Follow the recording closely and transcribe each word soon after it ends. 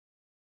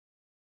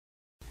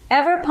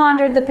Ever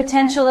pondered the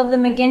potential of the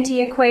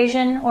McGinty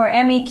equation, or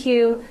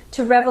MEQ,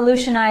 to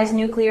revolutionize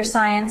nuclear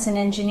science and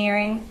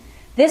engineering?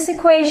 This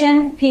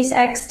equation, piece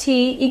xt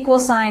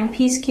equals sign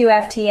piece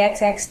QFT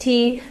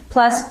xxt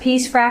plus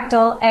piece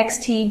fractal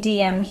xt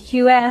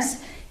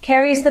dmqs,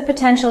 carries the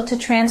potential to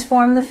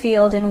transform the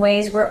field in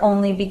ways we're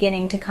only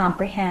beginning to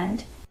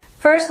comprehend.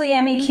 Firstly,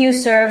 MEQ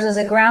serves as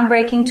a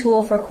groundbreaking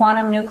tool for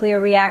quantum nuclear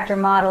reactor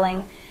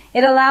modeling.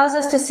 It allows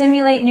us to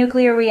simulate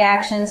nuclear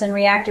reactions and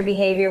reactor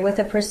behavior with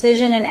a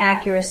precision and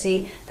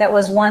accuracy that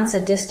was once a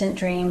distant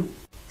dream.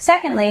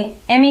 Secondly,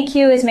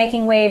 MEQ is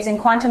making waves in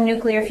quantum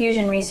nuclear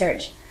fusion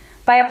research.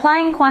 By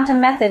applying quantum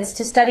methods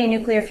to study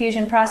nuclear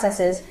fusion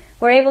processes,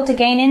 we're able to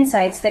gain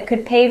insights that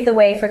could pave the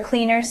way for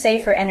cleaner,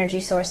 safer energy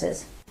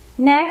sources.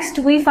 Next,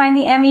 we find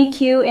the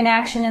MEQ in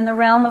action in the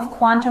realm of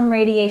quantum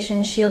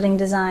radiation shielding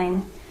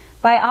design.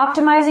 By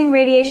optimizing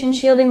radiation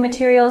shielding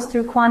materials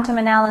through quantum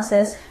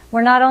analysis,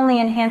 we're not only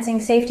enhancing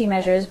safety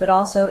measures, but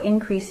also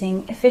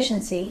increasing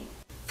efficiency.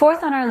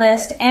 Fourth on our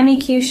list,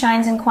 MEQ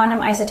shines in quantum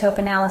isotope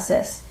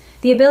analysis.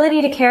 The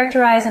ability to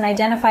characterize and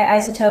identify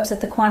isotopes at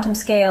the quantum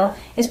scale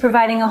is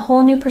providing a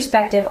whole new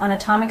perspective on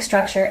atomic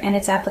structure and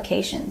its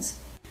applications.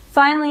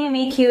 Finally,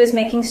 MEQ is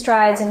making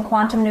strides in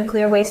quantum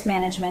nuclear waste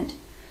management.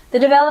 The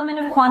development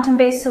of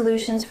quantum-based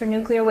solutions for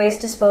nuclear waste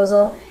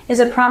disposal is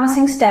a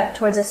promising step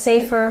towards a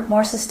safer,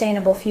 more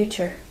sustainable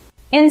future.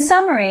 In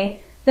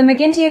summary, the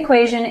McGinty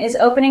equation is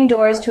opening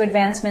doors to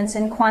advancements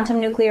in quantum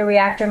nuclear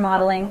reactor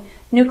modeling,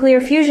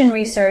 nuclear fusion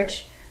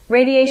research,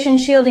 radiation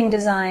shielding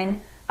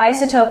design,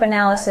 isotope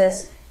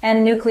analysis,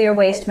 and nuclear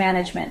waste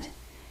management.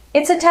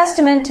 It's a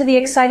testament to the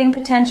exciting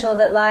potential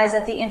that lies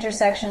at the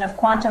intersection of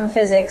quantum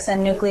physics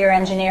and nuclear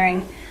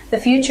engineering. The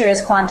future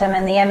is quantum,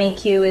 and the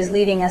MEQ is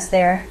leading us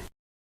there.